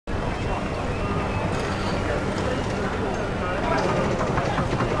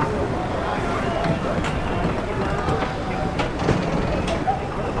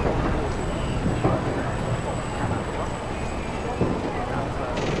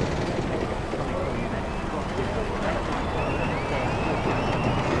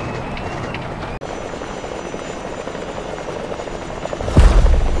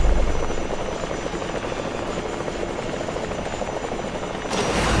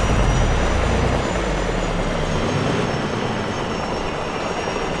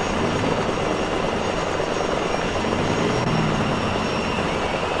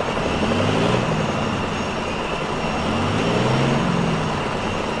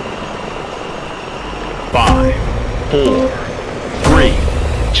4, 3,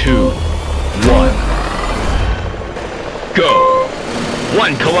 2, 1. Go.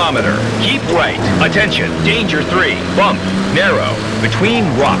 1 kilometer. Keep right. Attention. Danger 3. Bump. Narrow. Between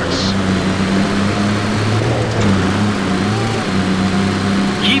rocks.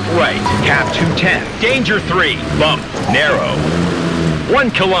 Keep right. Cap 210. Danger 3. Bump. Narrow.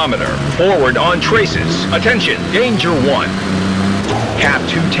 1 kilometer. Forward on traces. Attention. Danger 1. Cap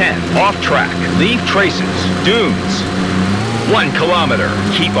 210. Off track. Leave traces. Dunes. 1 kilometer.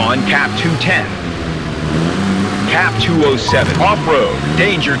 Keep on Cap 210. Cap 207. Off-road.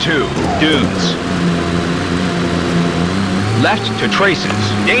 Danger 2. Dunes. Left to traces.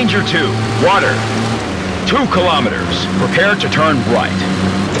 Danger 2. Water. 2 kilometers. Prepare to turn right.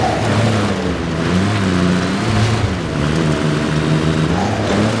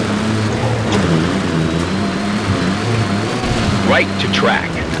 Right to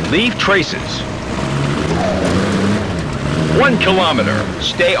track. Leave traces. 1 kilometer.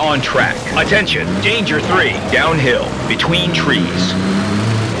 Stay on track. Attention. Danger 3. Downhill. Between trees.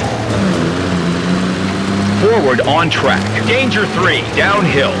 Forward on track. Danger 3.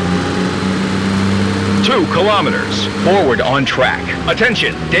 Downhill. 2 kilometers. Forward on track.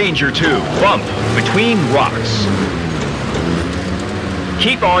 Attention. Danger 2. Bump. Between rocks.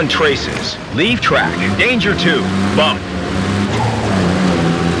 Keep on traces. Leave track. Danger 2. Bump.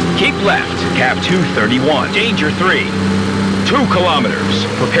 Keep left. Cap 231. Danger 3. 2 kilometers.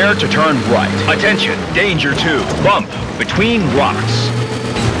 Prepare to turn right. Attention. Danger 2. Bump. Between rocks.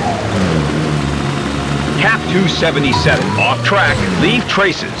 Cap 277. Off track. Leave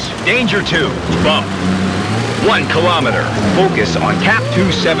traces. Danger 2. Bump. 1 kilometer. Focus on Cap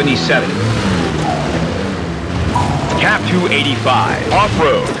 277. Cap 285.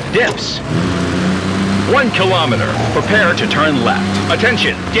 Off-road. Dips. 1 kilometer. Prepare to turn left.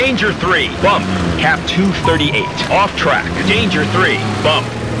 Attention. Danger 3. Bump. Cap 238. Off track. Danger 3. Bump.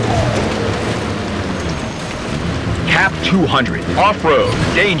 Cap 200. Off-road.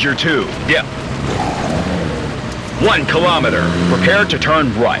 Danger 2. Dip. 1 kilometer. Prepare to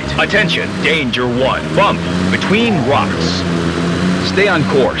turn right. Attention. Danger 1. Bump. Between rocks. Stay on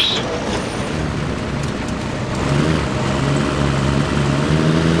course.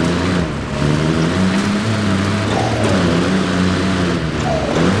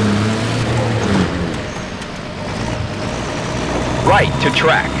 Right to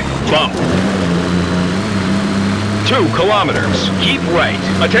track. Bump. 2 kilometers. Keep right.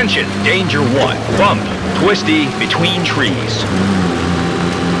 Attention. Danger 1. Bump. Twisty between trees.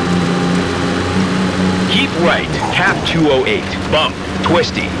 Keep right. Cap 208. Bump.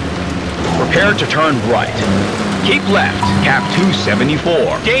 Twisty. Prepare to turn right. Keep left. Cap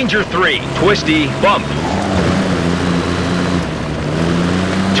 274. Danger 3. Twisty. Bump.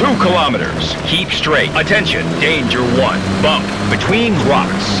 2 kilometers. Keep straight. Attention. Danger 1. Bump. Between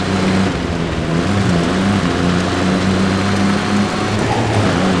rocks.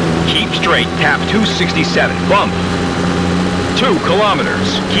 Keep straight. Cap 267. Bump. 2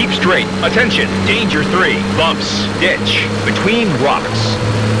 kilometers. Keep straight. Attention. Danger 3. Bumps. Ditch. Between rocks.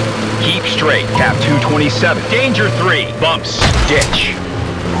 Keep straight. Cap 227. Danger 3. Bumps. Ditch.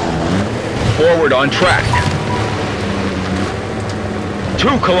 Forward on track. 2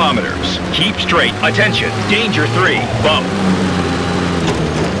 kilometers. Keep straight. Attention. Danger 3. Bump.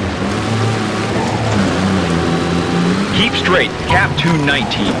 Keep straight. Cap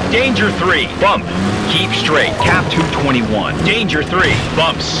 219. Danger 3. Bump. Keep straight. Cap 221. Danger 3.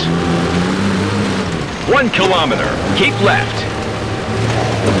 Bumps. 1 kilometer. Keep left.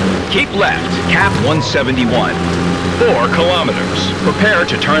 Keep left. Cap 171. 4 kilometers. Prepare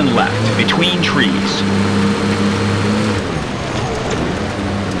to turn left. Between trees.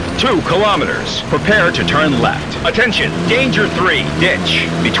 2 kilometers. Prepare to turn left. Attention. Danger 3. Ditch.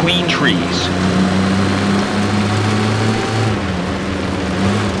 Between trees.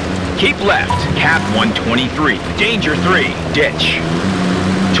 Keep left. Cap 123. Danger 3. Ditch.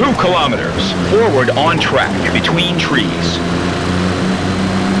 2 kilometers. Forward on track. Between trees.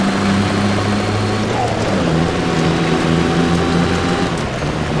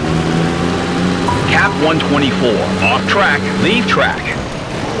 Cap 124. Off track. Leave track.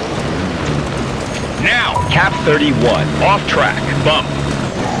 Now, Cap 31. Off track. Bump.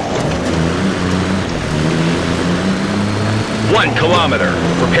 1 kilometer.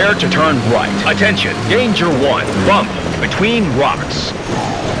 Prepare to turn right. Attention. Danger 1. Bump. Between rocks.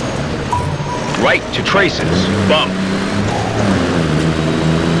 Right to traces. Bump.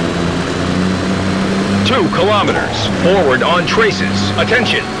 2 kilometers. Forward on traces.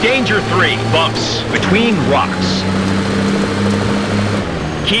 Attention. Danger 3. Bumps. Between rocks.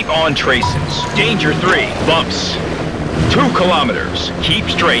 Keep on traces. Danger 3. Bumps. 2 kilometers. Keep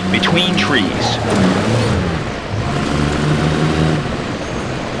straight between trees.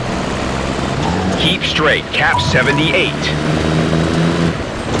 Keep straight, cap 78.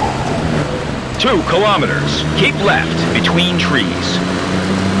 2 kilometers. Keep left between trees.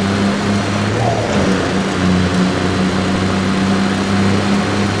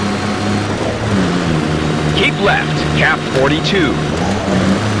 Keep left, cap 42.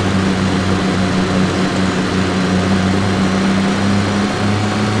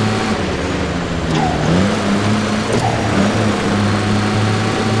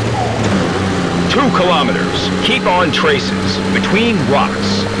 Kilometers. Keep on traces between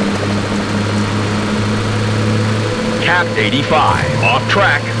rocks. Cap 85. Off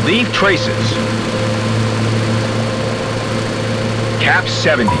track. Leave traces. Cap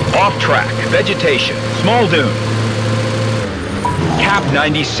 70. Off track. Vegetation. Small dune. Cap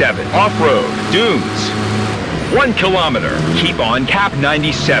 97. Off-road. Dunes. 1 kilometer. Keep on cap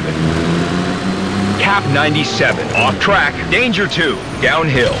 97. Cap 97. Off track. Danger 2.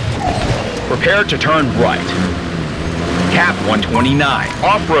 Downhill. Prepare to turn right. Cap 129.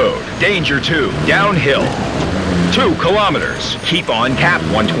 Off-road. Danger 2. Downhill. 2 kilometers. Keep on cap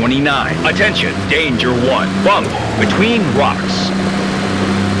 129. Attention. Danger 1. Bump. Between rocks.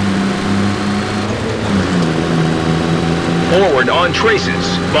 Forward on traces.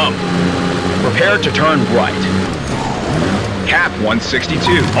 Bump. Prepare to turn right. Cap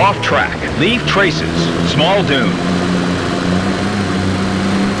 162. Off track. Leave traces. Small dune.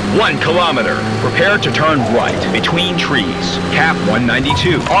 1 kilometer. Prepare to turn right between trees. Cap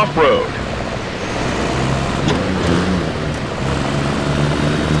 192. Off-road.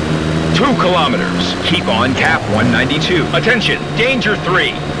 Two kilometers. Keep on cap 192. Attention. Danger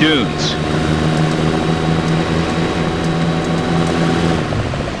 3. Dunes.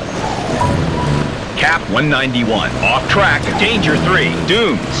 Cap 191. Off track. Danger 3.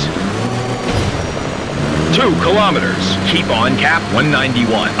 Dunes. 2 kilometers. Keep on cap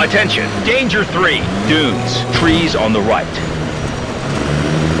 191. Attention. Danger 3. Dunes. Trees on the right.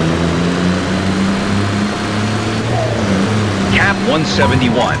 Cap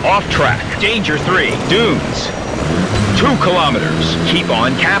 171. Off track. Danger 3. Dunes. 2 kilometers. Keep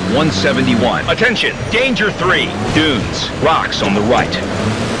on cap 171. Attention. Danger 3. Dunes. Rocks on the right.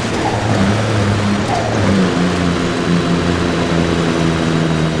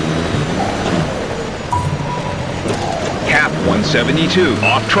 Cap 172.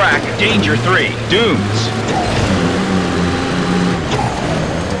 Off track. Danger 3. Dunes.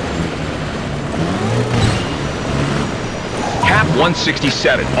 Cap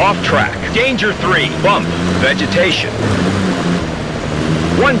 167. Off track. Danger 3. Bump. Vegetation.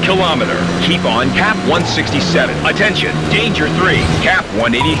 1 kilometer. Keep on cap 167. Attention. Danger 3. Cap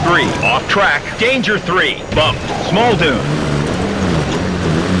 183. Off track. Danger 3. Bump. Small dune.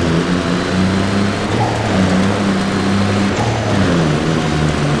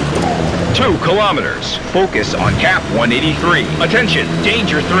 Two kilometers. Focus on cap 183. Attention.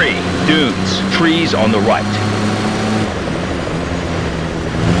 Danger 3. Dunes. Trees on the right.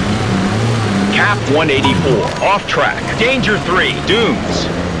 Cap 184. Off track. Danger 3. Dunes.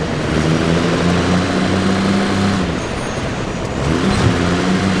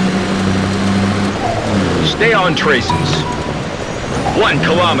 Stay on traces. 1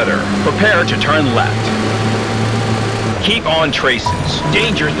 kilometer. Prepare to turn left. Keep on traces.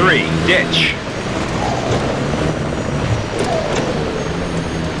 Danger 3. Ditch.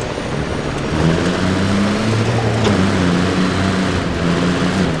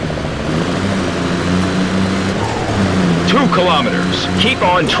 Two kilometers. Keep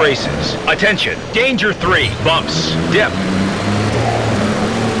on traces. Attention. Danger 3. Bumps. Dip.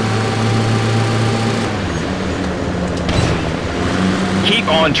 Keep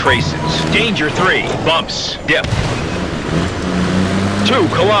on traces. Danger 3. Bumps. Dip. 2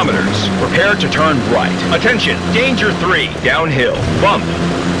 kilometers. Prepare to turn right. Attention. Danger 3. Downhill. Bump.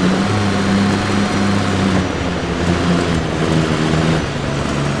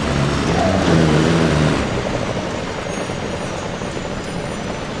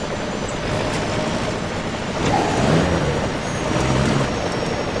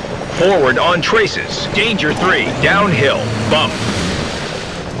 Forward on traces. Danger 3. Downhill. Bump.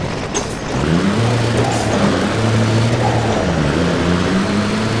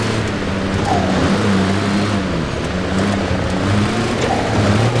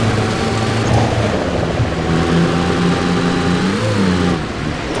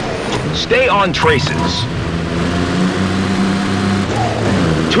 Stay on traces.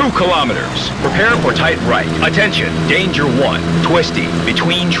 2 kilometers. Prepare for tight right. Attention. Danger 1. Twisty.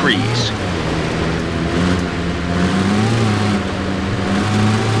 Between trees.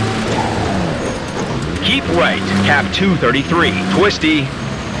 Keep right, cap 233, twisty.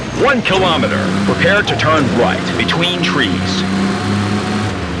 1 kilometer, prepare to turn right, between trees.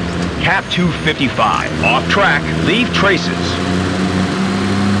 Cap 255, off track, leave traces.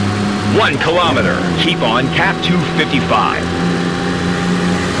 1 kilometer, keep on cap 255.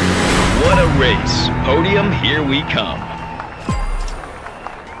 What a race. Podium, here we come.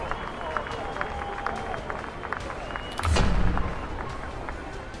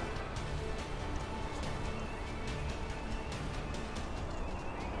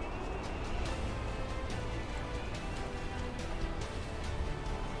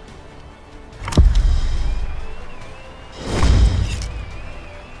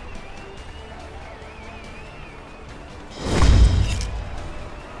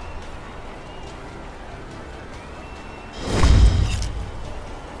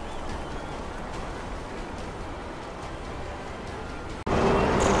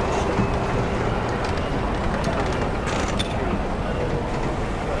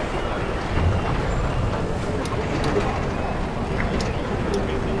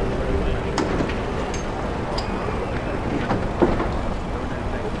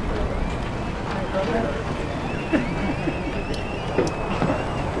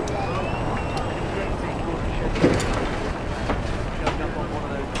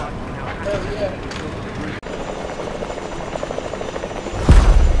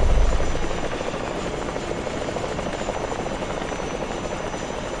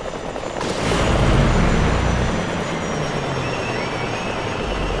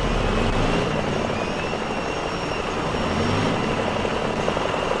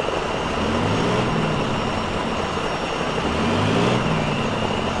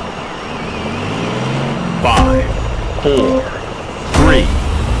 Four, three,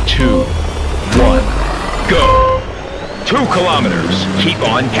 two, one, go. 2 kilometers, keep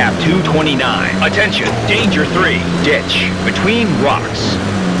on cap 229. Attention, danger 3, ditch, between rocks.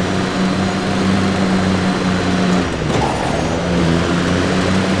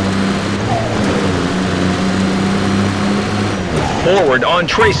 Forward on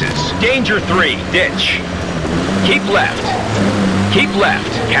traces, danger 3, ditch. Keep left,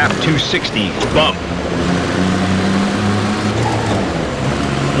 cap 260, bump.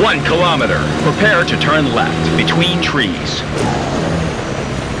 1 kilometer, prepare to turn left, between trees.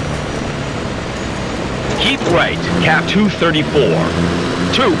 Keep right, cap 234.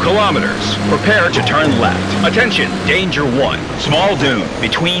 2 kilometers, prepare to turn left. Attention, danger 1, small dune,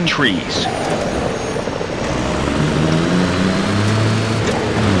 between trees.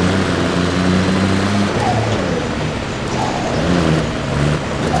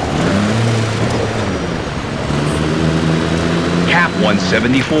 Cap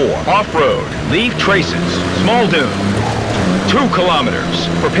 174, off-road, leave traces, small dune. 2 kilometers,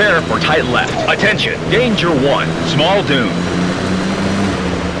 prepare for tight left. Attention, danger 1, small dune.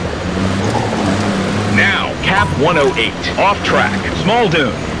 Now, cap 108, off track, small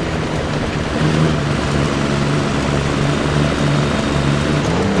dune.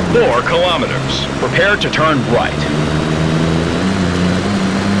 Four kilometers, prepare to turn right.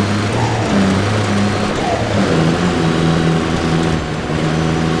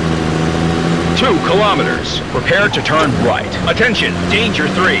 2 kilometers, prepare to turn right. Attention, danger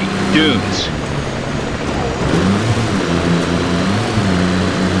 3, dunes.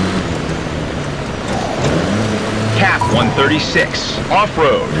 Cap 136,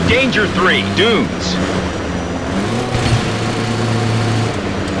 off-road, danger 3, dunes.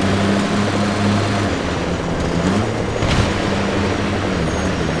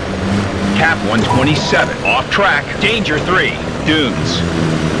 Cap 127, off track, danger 3, dunes.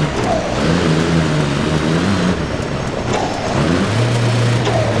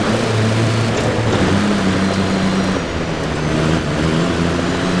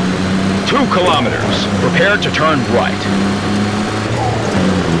 Two kilometers, prepare to turn right.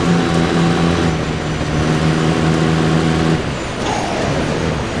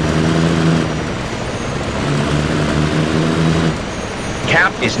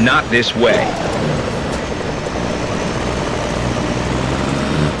 Cap is not this way.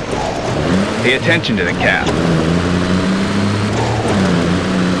 Pay attention to the cap.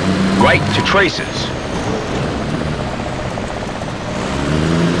 Right to traces.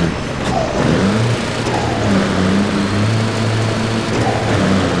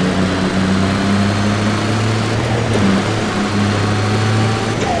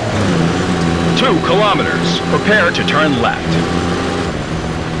 Kilometers, prepare to turn left.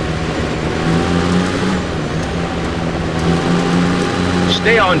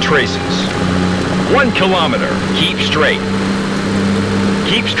 Stay on traces. 1 kilometer, keep straight.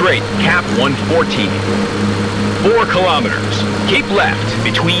 Keep straight, cap 114. 4 kilometers. Keep left,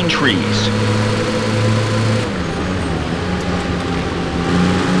 between trees.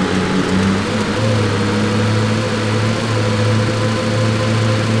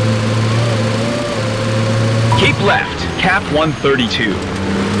 Keep left, cap 132.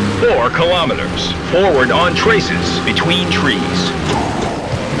 4 kilometers. Forward on traces, between trees.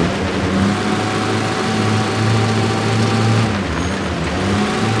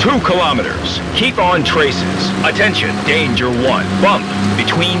 Two kilometers. Keep on traces. Attention, danger 1. Bump,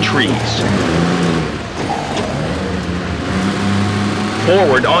 between trees.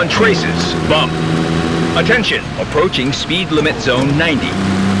 Forward on traces. Bump. Attention, approaching speed limit zone 90.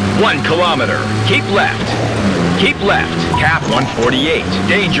 1 kilometer. Keep left. Keep left. Cap 148.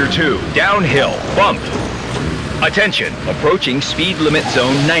 Danger 2. Downhill. Bump. Attention, approaching speed limit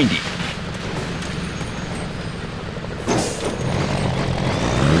zone 90.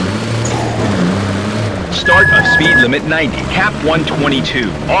 Start of speed limit 90. Cap 122.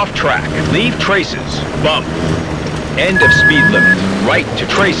 Off track. Leave traces. Bump. End of speed limit. Right to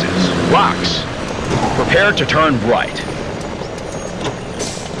traces. Rocks. Prepare to turn right.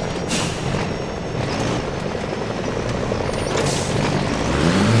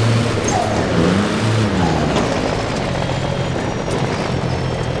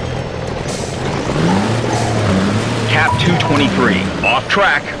 Cap 223. Off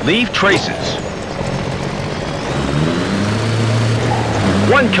track. Leave traces.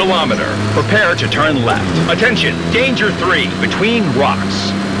 1 kilometer. Prepare to turn left. Attention, danger 3, between rocks.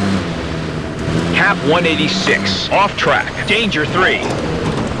 Cap 186, off track. Danger 3.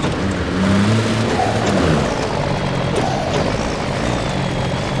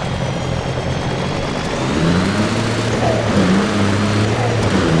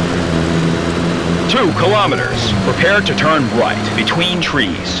 Two kilometers. Prepare to turn right, between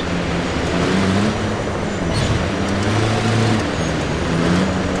trees.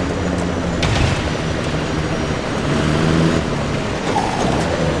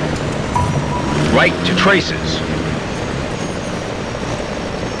 Right to traces.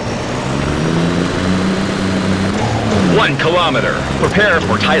 One kilometer. Prepare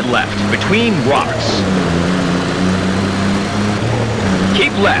for tight left, between rocks.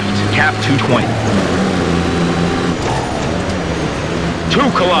 Keep left, cap 220.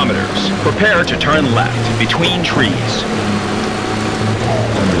 2 kilometers. Prepare to turn left, between trees.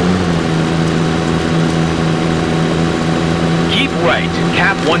 Keep right,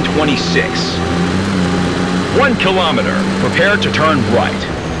 cap 126. 1 kilometer. Prepare to turn right.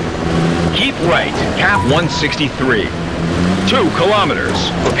 Keep right, cap 163. 2 kilometers.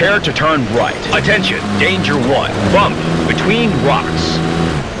 Prepare to turn right. Attention, danger 1. Bump, between rocks.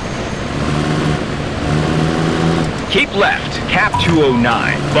 Keep left, cap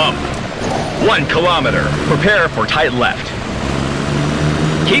 209. Bump. 1 kilometer. Prepare for tight left.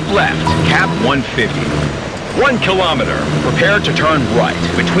 Keep left, cap 150. 1 kilometer. Prepare to turn right,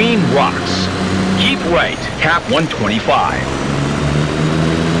 between rocks. Keep right, cap 125.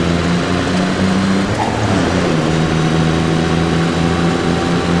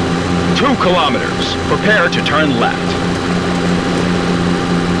 2 kilometers. Prepare to turn left.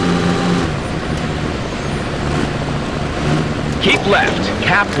 Keep left,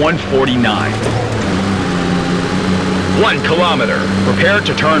 cap 149. 1 kilometer. Prepare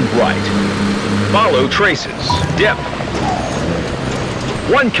to turn right. Follow traces. Dip.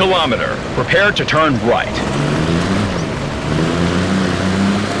 1 kilometer. Prepare to turn right.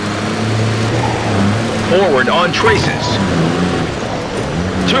 Forward on traces.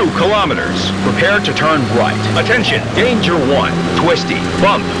 2 kilometers. Prepare to turn right. Attention, danger 1. Twisty.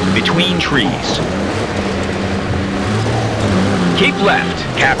 Bump, between trees. Keep left,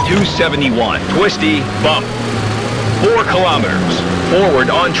 cap 271. Twisty. Bump. 4 kilometers. Forward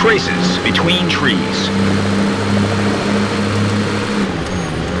on traces, between trees.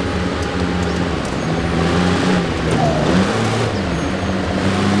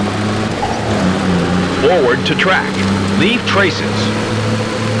 Forward to track. Leave traces.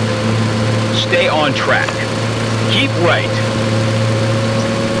 Stay on track. Keep right.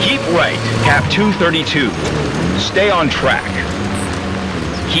 Keep right, cap 232. Stay on track.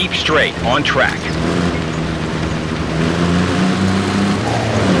 Keep straight, on track.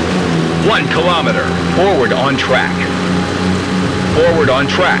 1 kilometer. Forward on track. Forward on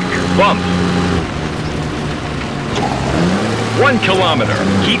track. Bump. 1 kilometer.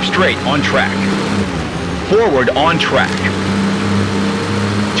 Keep straight, on track. Forward on track.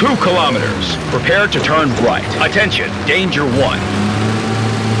 2 kilometers. Prepare to turn right. Attention, danger 1.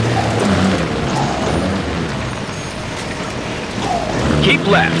 Keep Keep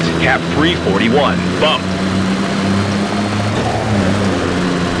left, cap 341, bump.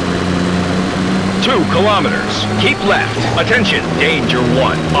 2 kilometers. Keep left. Attention, danger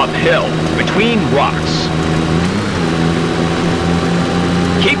 1. Uphill, between rocks.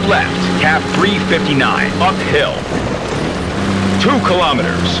 Keep left, cap 359, uphill. 2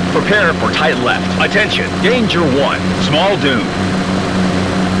 kilometers. Prepare for tight left. Attention, danger 1. Small dune.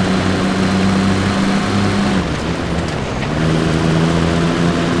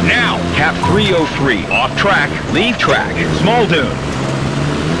 Now, cap 303. Off track. Leave track. Small dune.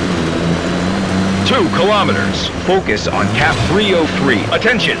 2 kilometers. Focus on cap 303.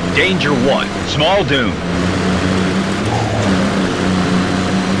 Attention, danger 1. Small dune.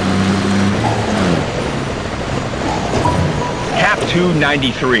 Cap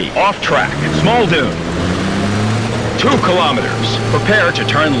 293. Off track. Small dune. 2 kilometers. Prepare to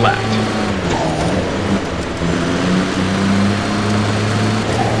turn left.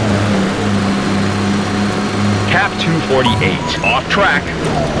 Cap 248. Off track.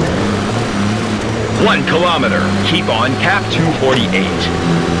 1 kilometer. Keep on cap 248.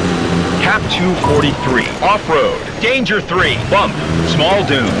 Cap 243. Off-road. Danger 3. Bump. Small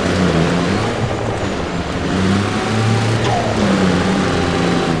dune.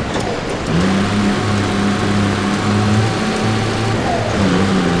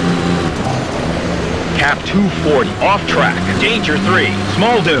 Cap 240. Off track. Danger 3.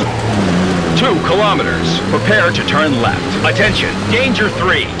 Small dune. 2 kilometers. Prepare to turn left. Attention. Danger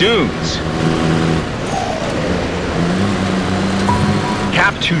 3. Dunes.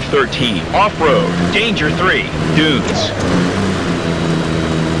 Cap 213, off-road, danger 3, dunes.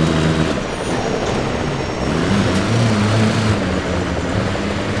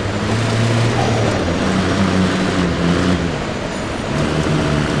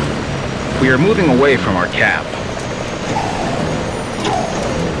 We are moving away from our cap.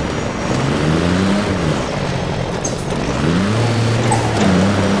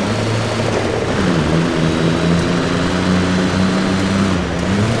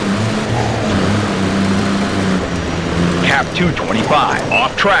 Cap 225,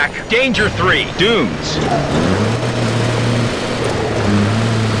 off track, danger 3, dunes.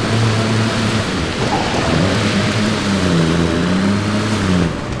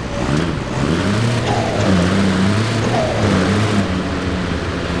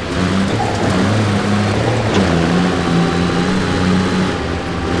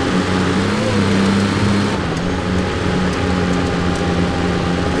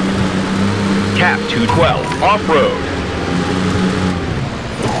 Cap 212, off-road.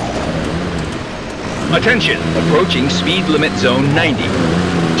 Attention, approaching speed limit zone 90.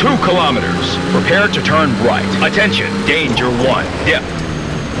 2 kilometers, prepare to turn right. Attention, danger 1, dip.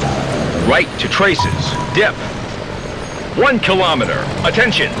 Right to traces, dip. 1 kilometer,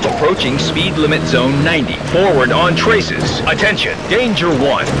 attention, approaching speed limit zone 90. Forward on traces, attention, danger 1,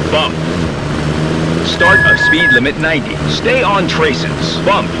 bump. Start of speed limit 90, stay on traces,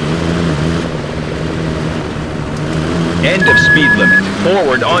 bump. End of speed limit.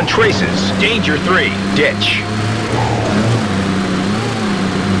 Forward on traces. Danger 3. Ditch.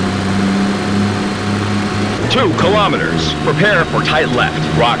 Two kilometers. Prepare for tight left.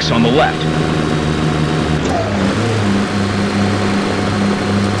 Rocks on the left.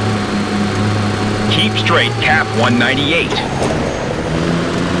 Keep straight. Cap 198.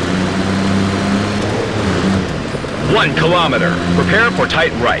 1 kilometer. Prepare for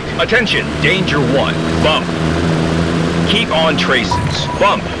tight right. Attention. Danger 1. Bump. Keep on traces.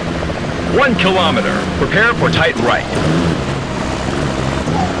 Bump. 1 kilometer. Prepare for tight right.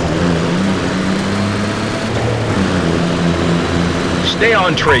 Stay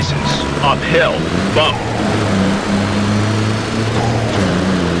on traces. Uphill. Bump.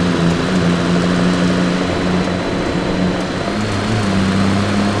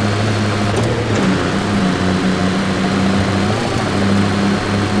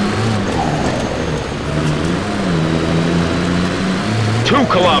 Two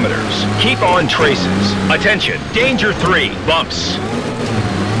kilometers. Keep on traces. Attention. Danger 3. Bumps.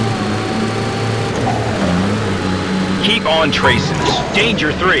 Keep on traces.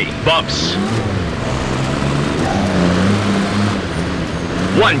 Danger 3. Bumps.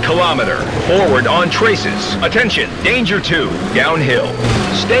 1 kilometer. Forward on traces. Attention. Danger 2. Downhill.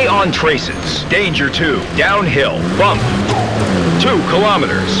 Stay on traces. Danger 2. Downhill. Bump. 2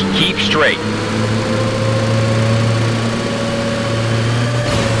 kilometers. Keep straight.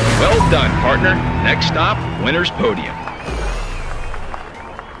 Well done, partner. Next stop, winner's podium.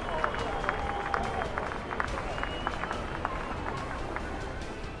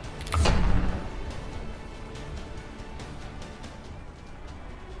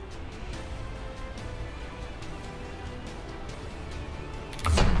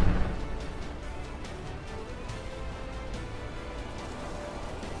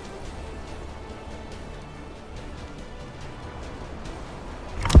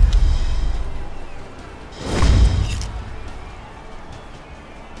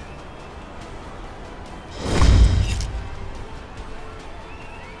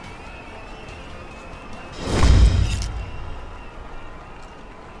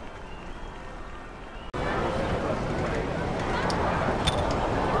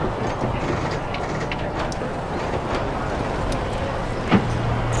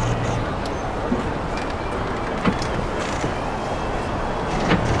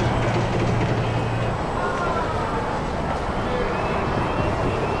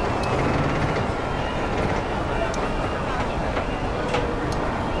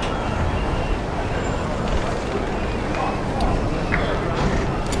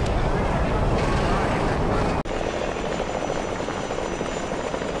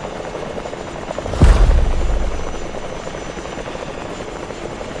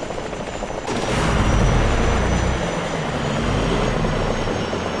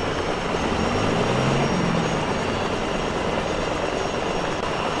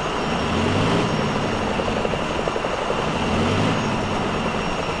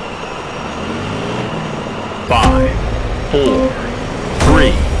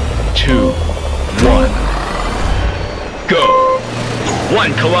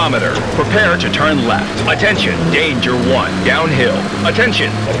 1 kilometer. Prepare to turn left. Attention, danger 1, downhill.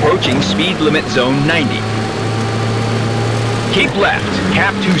 Attention, approaching speed limit zone 90. Keep left,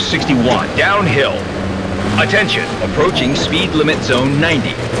 cap 261, downhill. Attention, approaching speed limit zone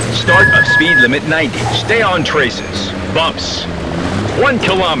 90. Start of speed limit 90. Stay on traces. Bumps. 1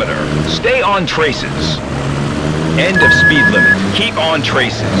 kilometer. Stay on traces. End of speed limit. Keep on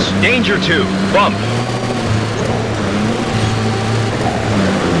traces. Danger 2. Bump.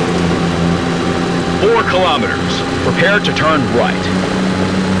 Four kilometers. Prepare to turn right.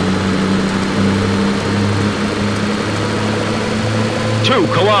 Two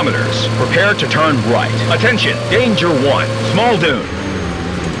kilometers. Prepare to turn right. Attention, danger 1. Small dune.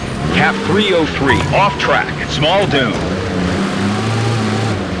 Cap 303. Off track. Small dune.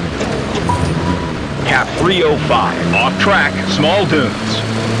 Cap 305. Off track. Small dunes.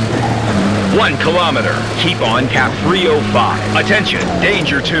 1 kilometer. Keep on cap 305. Attention,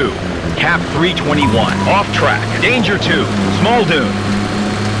 danger 2. Cap 321. Off track. Danger 2. Small dune.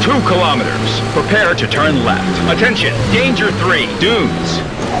 2 kilometers. Prepare to turn left. Attention, danger 3. Dunes.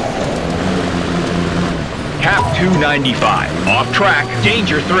 Cap 295. Off track.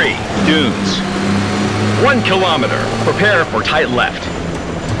 Danger 3. Dunes. 1 kilometer. Prepare for tight left.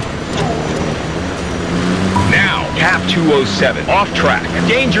 Now, cap 207. Off track.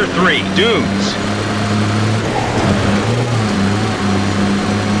 Danger 3. Dunes.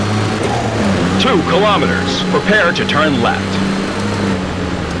 2 kilometers. Prepare to turn left.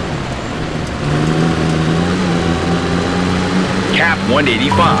 Cap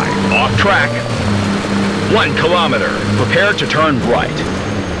 185. Off track. 1 kilometer. Prepare to turn right.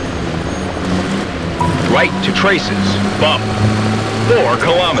 Right to traces. Bump. 4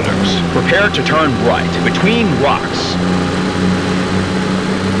 kilometers. Prepare to turn right. Between rocks.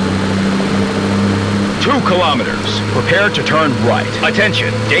 2 kilometers. Prepare to turn right.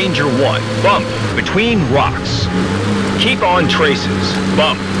 Attention. Danger 1. Bump. Between rocks. Keep on traces.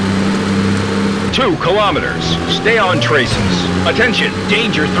 Bump. 2 kilometers. Stay on traces. Attention.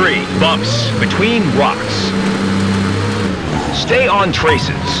 Danger 3. Bumps. Between rocks. Stay on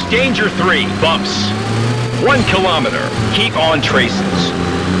traces. Danger 3. Bumps. 1 kilometer. Keep on traces.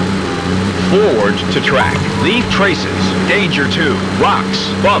 Forward to track. Leave traces. Danger 2. Rocks.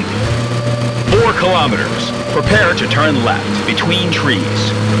 Bump. 4 kilometers. Prepare to turn left. Between trees.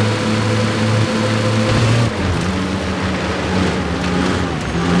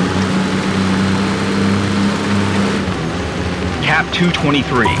 Cap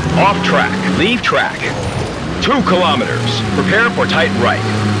 223. Off track. Leave track. 2 kilometers. Prepare for tight right.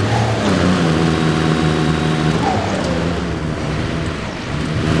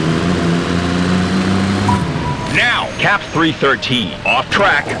 Now, cap 313. Off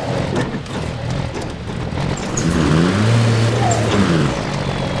track.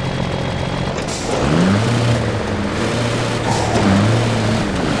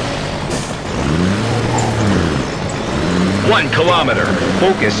 One kilometer.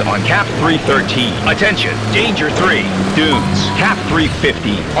 Focus on cap 313. Attention. Danger 3. Dunes. Cap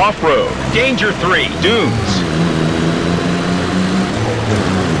 350. Off-road. Danger 3. Dunes.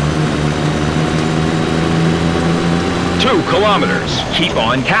 Two kilometers. Keep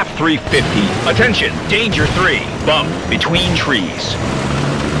on cap 350. Attention. Danger 3. Bump. Between trees.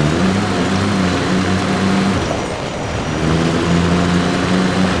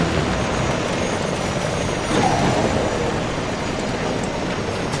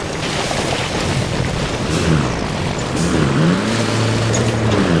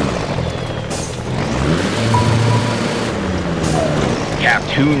 Cap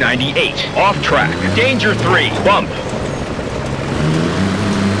 298. Off track. Danger 3. Bump.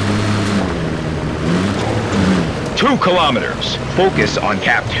 Two kilometers. Focus on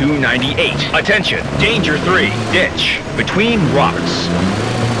cap 298. Attention. Danger 3. Ditch. Between rocks.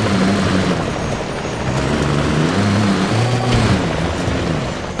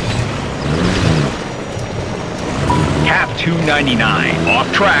 Cap 299.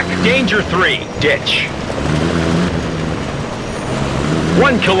 Off track. Danger 3. Ditch.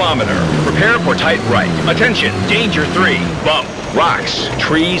 1 kilometer. Prepare for tight right. Attention. Danger 3. Bump. Rocks.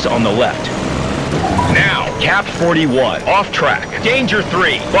 Trees on the left. Now, cap 41. Off track. Danger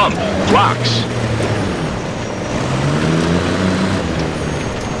 3. Bump. Rocks.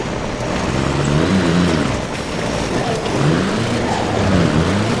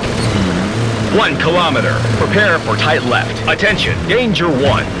 One kilometer. Prepare for tight left. Attention. Danger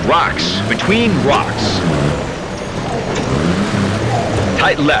 1. Rocks. Between rocks.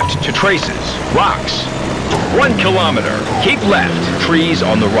 Tight left to traces. Rocks. 1 kilometer. Keep left. Trees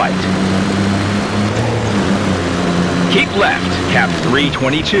on the right. keep left, cap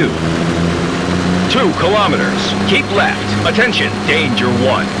 322. 2 kilometers, keep left, attention, danger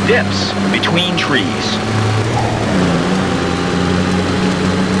 1, dips, between trees.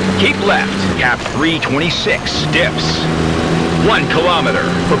 Keep left, cap 326, dips. 1 kilometer,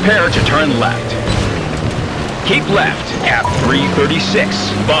 prepare to turn left. Keep left, cap 336,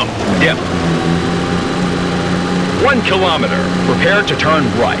 bump, dip. 1 kilometer, prepare to turn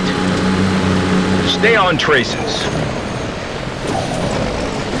right. Stay on traces.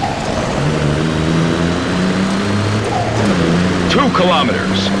 2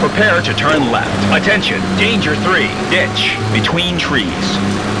 kilometers, prepare to turn left. Attention, danger 3, ditch, between trees.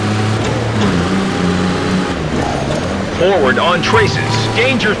 Forward on traces,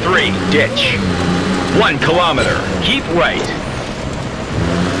 danger 3, ditch. 1 kilometer, keep right.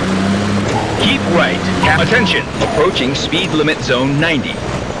 Keep right, attention, approaching speed limit zone 90.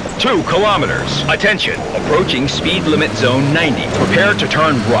 2 kilometers, attention, approaching speed limit zone 90. Prepare to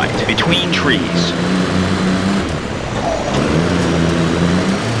turn right, between trees.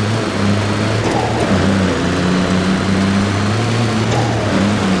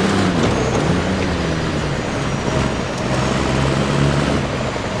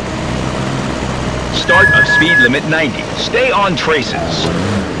 Start of speed limit 90. Stay on traces.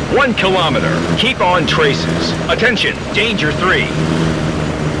 1 kilometer. Keep on traces. Attention, danger 3.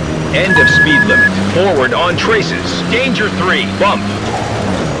 End of speed limit. Forward on traces. Danger 3. Bump.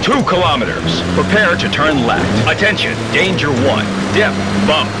 2 kilometers. Prepare to turn left. Attention, danger 1. Dip.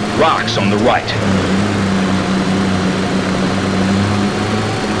 Bump. Rocks on the right.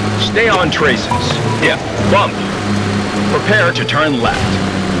 Stay on traces. Dip. Bump. Prepare to turn left.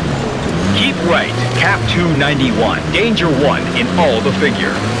 Keep right, cap 291, danger 1 in all the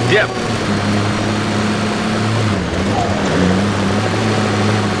figure. Dip.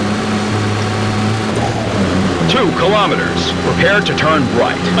 Two kilometers, prepare to turn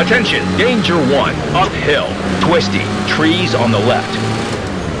right. Attention, danger 1, uphill, twisty, trees on the left.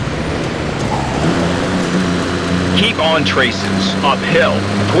 Keep on traces, uphill,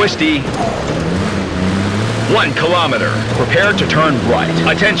 twisty. 1 kilometer. Prepare to turn right.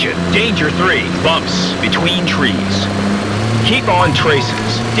 Attention. Danger 3. Bumps between trees. Keep on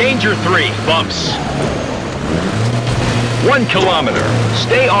traces. Danger 3. Bumps. 1 kilometer.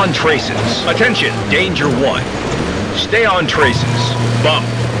 Stay on traces. Attention. Danger 1. Stay on traces. Bump.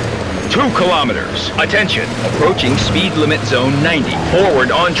 2 kilometers. Attention. Approaching speed limit zone 90.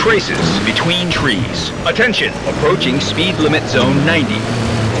 Forward on traces. Between trees. Attention. Approaching speed limit zone 90.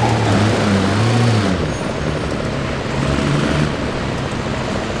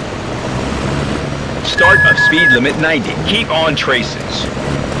 Start of speed limit 90. Keep on traces.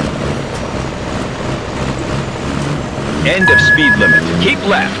 End of speed limit. Keep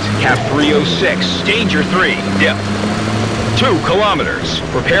left. Cap 306. Danger 3. Dip. 2 kilometers.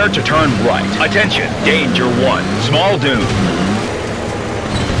 Prepare to turn right. Attention. Danger 1. Small dune.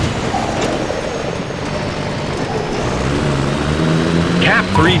 Cap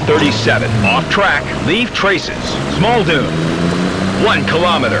 337. Off track. Leave traces. Small dune. 1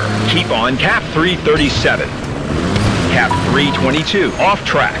 kilometer. Keep on cap 337. Cap 322. Off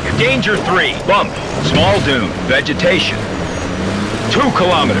track. Danger 3. Bump. Small dune. Vegetation. 2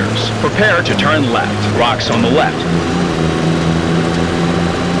 kilometers. Prepare to turn left. Rocks on the left.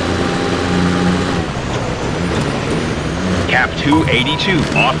 Cap 282.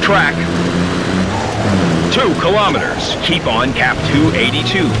 Off track. 2 kilometers. Keep on cap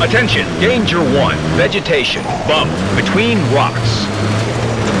 282. Attention. Danger 1. Vegetation. Bump. Between rocks.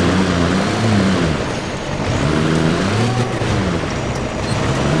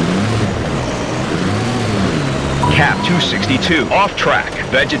 Cap 262. Off track.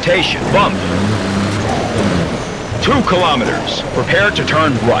 Vegetation. Bump. 2 kilometers. Prepare to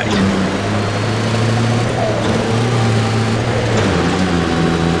turn right.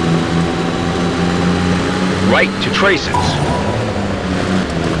 Right to traces.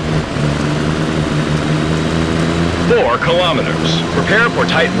 4 kilometers. Prepare for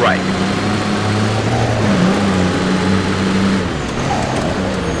tight right.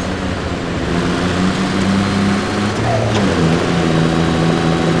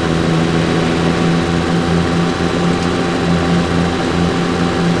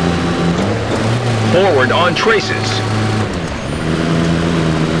 Forward on traces.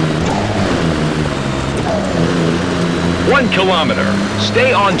 1 kilometer.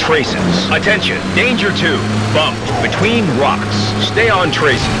 Stay on traces. Attention. Danger 2. Bump. Between rocks. Stay on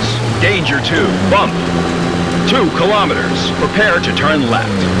traces. Danger 2. Bump. 2 kilometers. Prepare to turn left.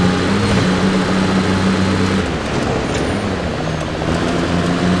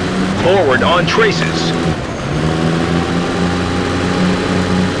 Forward on traces.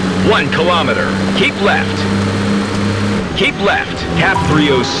 1 kilometer. Keep left. Keep left. Cap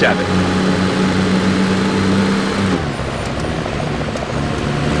 307.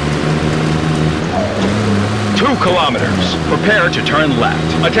 2 kilometers. Prepare to turn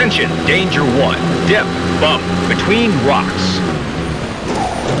left. Attention, danger 1. Dip, bump, between rocks.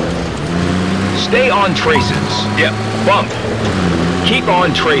 Stay on traces. Dip, bump. Keep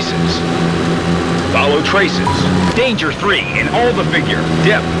on traces. Follow traces. Danger 3 in all the figure.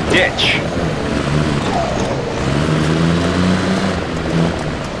 Dip, ditch.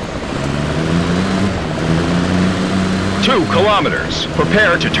 Two kilometers.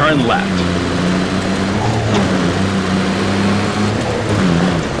 Prepare to turn left.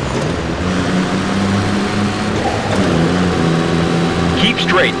 Keep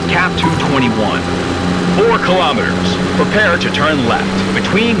straight, cap 221. 4 kilometers. Prepare to turn left,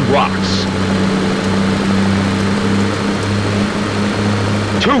 between rocks.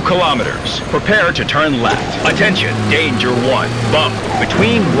 2 kilometers. Prepare to turn left. Attention, danger 1. Bump,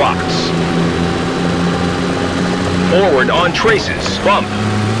 between rocks. Forward on traces. Bump.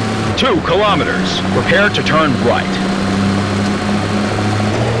 2 kilometers. Prepare to turn right.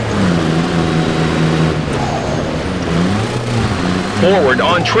 Forward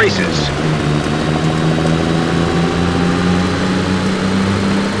on traces.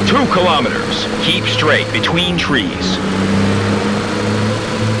 2 kilometers. Keep straight between trees.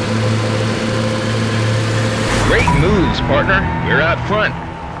 Great moves, partner. We're out front.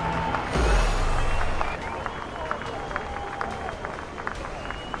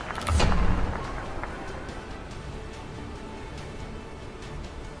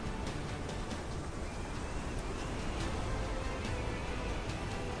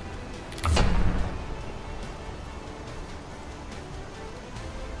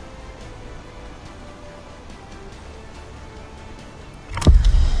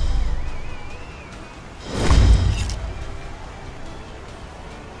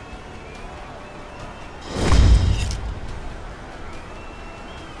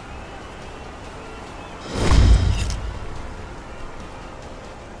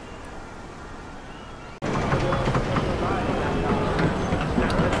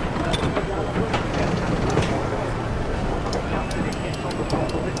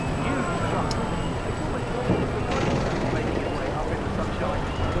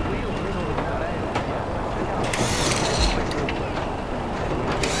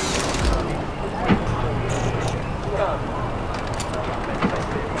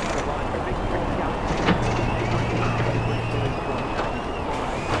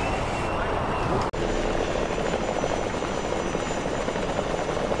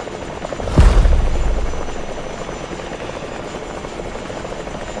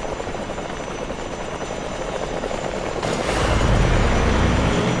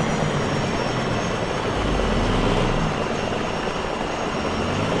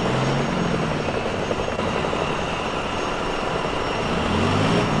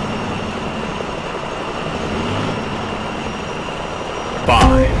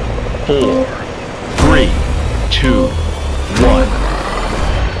 Four, three, two, one.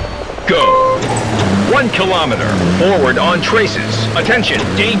 Go. 1 kilometer. Forward on traces. Attention,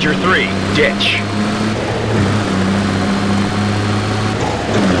 danger 3. Ditch.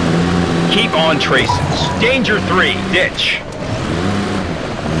 Keep on traces. Danger 3. Ditch.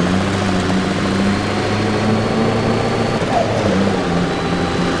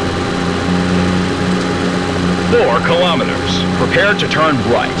 Four kilometers. Prepare to turn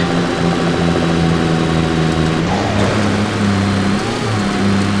right.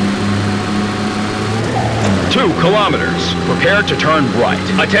 Two kilometers. Prepare to turn right.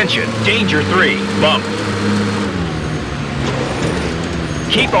 Attention, danger 3. Bump.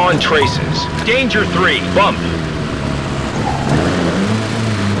 Keep on traces. Danger 3. Bump.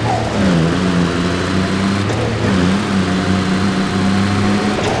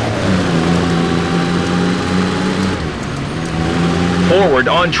 Forward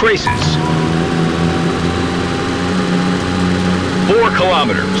on traces. 4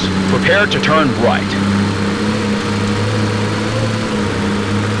 kilometers. Prepare to turn right.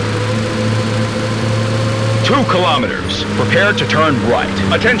 Two kilometers. Prepare to turn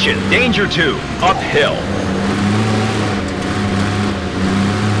right. Attention, danger 2. Uphill.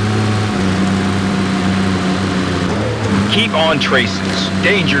 Keep on traces.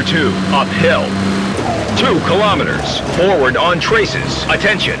 Danger 2. Uphill. 2 kilometers. Forward on traces.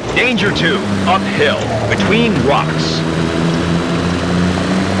 Attention. Danger 2. Uphill. Between rocks.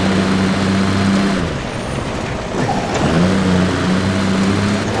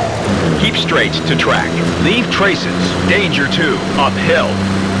 Keep straight to track. Leave traces. Danger 2. Uphill.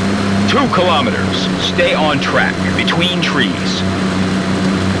 2 kilometers. Stay on track between trees.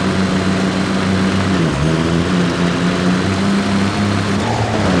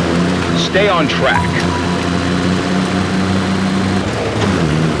 Stay on track.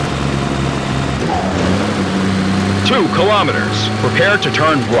 2 kilometers. Prepare to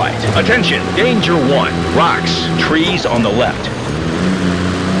turn right. Attention, danger 1. Rocks, trees on the left.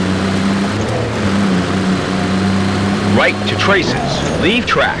 Right to traces. Leave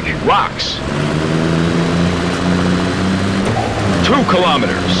track. Rocks. 2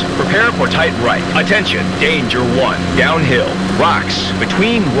 kilometers. Prepare for tight right. Attention, danger 1. Downhill. Rocks,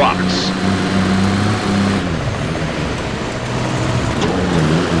 between rocks.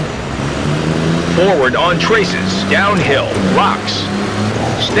 Forward on traces. Downhill. Rocks.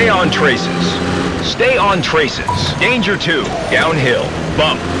 Stay on traces. Stay on traces. Danger 2. Downhill.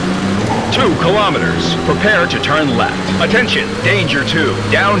 Bump. 2 kilometers. Prepare to turn left. Attention. Danger 2.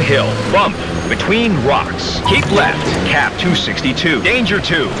 Downhill. Bump. Between rocks. Keep left. Cap 262. Danger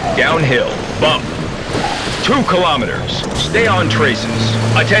 2. Downhill. Bump. 2 kilometers. Stay on traces.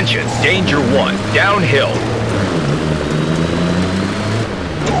 Attention. Danger 1. Downhill.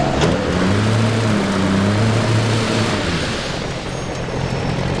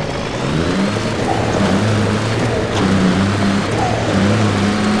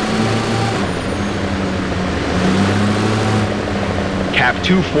 Cap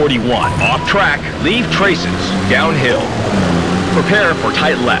 241. Off track. Leave traces. Downhill. Prepare for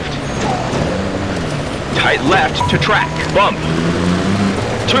tight left. Tight left to track. Bump.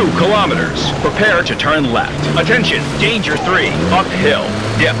 2 kilometers. Prepare to turn left. Attention. Danger 3. Uphill.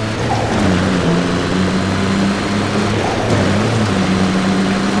 Dip.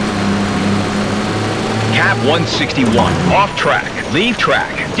 Cap 161. Off track. Leave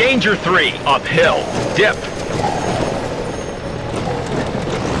track. Danger 3. Uphill. Dip.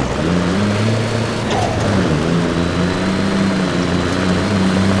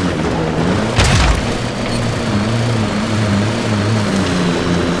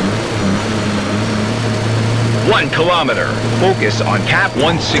 One kilometer. Focus on cap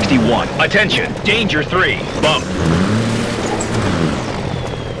 161. Attention. Danger 3. Bump.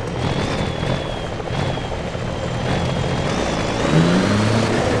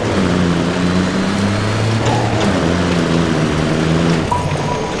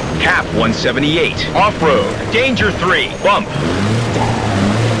 Cap 178. Off-road. Danger 3. Bump.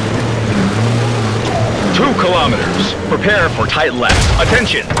 2 kilometers. Prepare for tight left.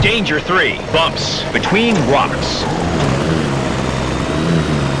 Attention. Danger 3. Bumps. Between rocks.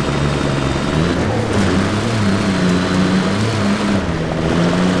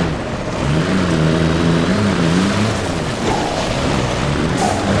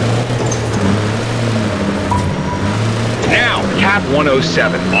 Now, cap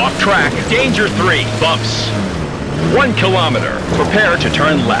 107. Off track. Danger 3. Bumps. 1 kilometer. Prepare to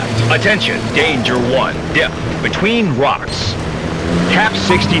turn left. Attention. Danger 1. Dip. Between rocks. Cap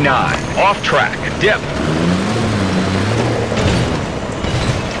 69. Off track. Dip.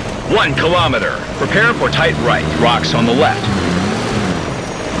 1 kilometer. Prepare for tight right. Rocks on the left.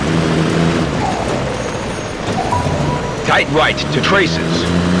 Tight right to traces.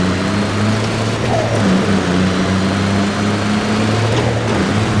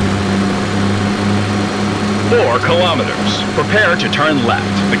 4 kilometers. Prepare to turn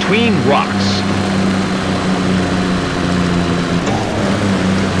left. Between rocks.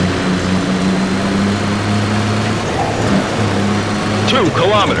 Two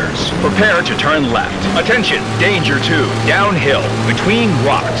kilometers. Prepare to turn left. Attention. Danger 2. Downhill. Between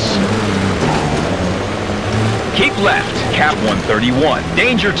rocks. Keep left. Cap 131.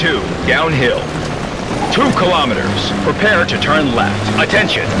 Danger 2. Downhill. 2 kilometers. Prepare to turn left.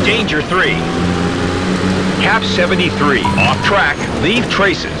 Attention. Danger 3. Cap 73. Off track. Leave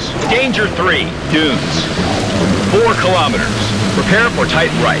traces. Danger 3. Dunes. 4 kilometers. Prepare for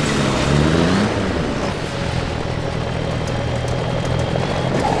tight right.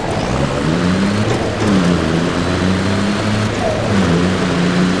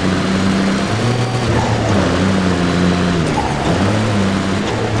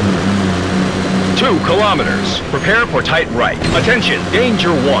 Kilometers. Prepare for tight right. Attention. Danger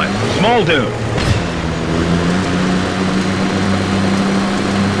 1. Small dune.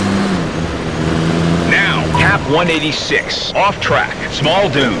 Now, cap 186. Off track. Small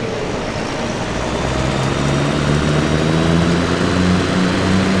dune.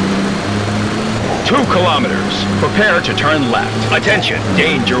 Two kilometers. Prepare to turn left. Attention.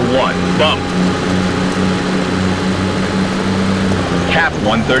 Danger 1. Bump. Cap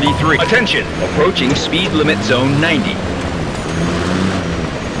 133. Attention! Approaching speed limit zone 90.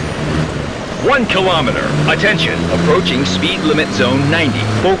 1 kilometer. Attention, approaching speed limit zone 90.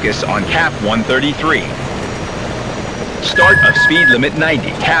 Focus on cap 133. Start of speed limit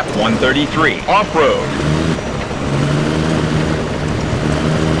 90, cap 133. Off-road.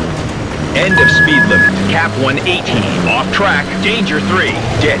 End of speed limit, cap 118. Off track, danger 3.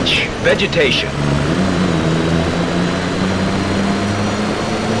 Ditch, vegetation.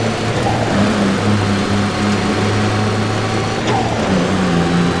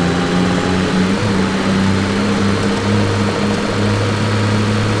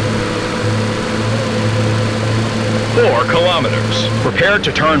 Kilometers. Prepare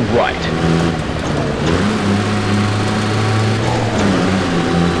to turn right.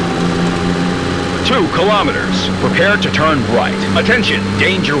 2 kilometers. Prepare to turn right. Attention,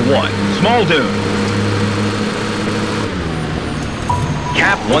 danger 1. Small dune.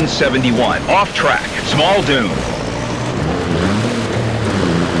 Cap 171. Off track. Small dune.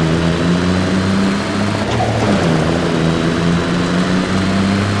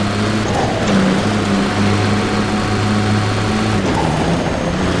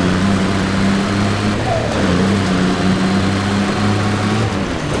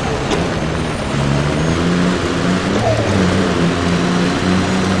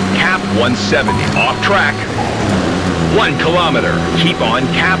 Cap 170. Off track. 1 kilometer. Keep on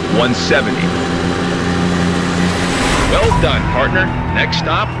cap 170. Well done, partner. Next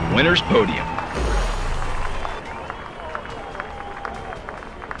stop, winner's podium.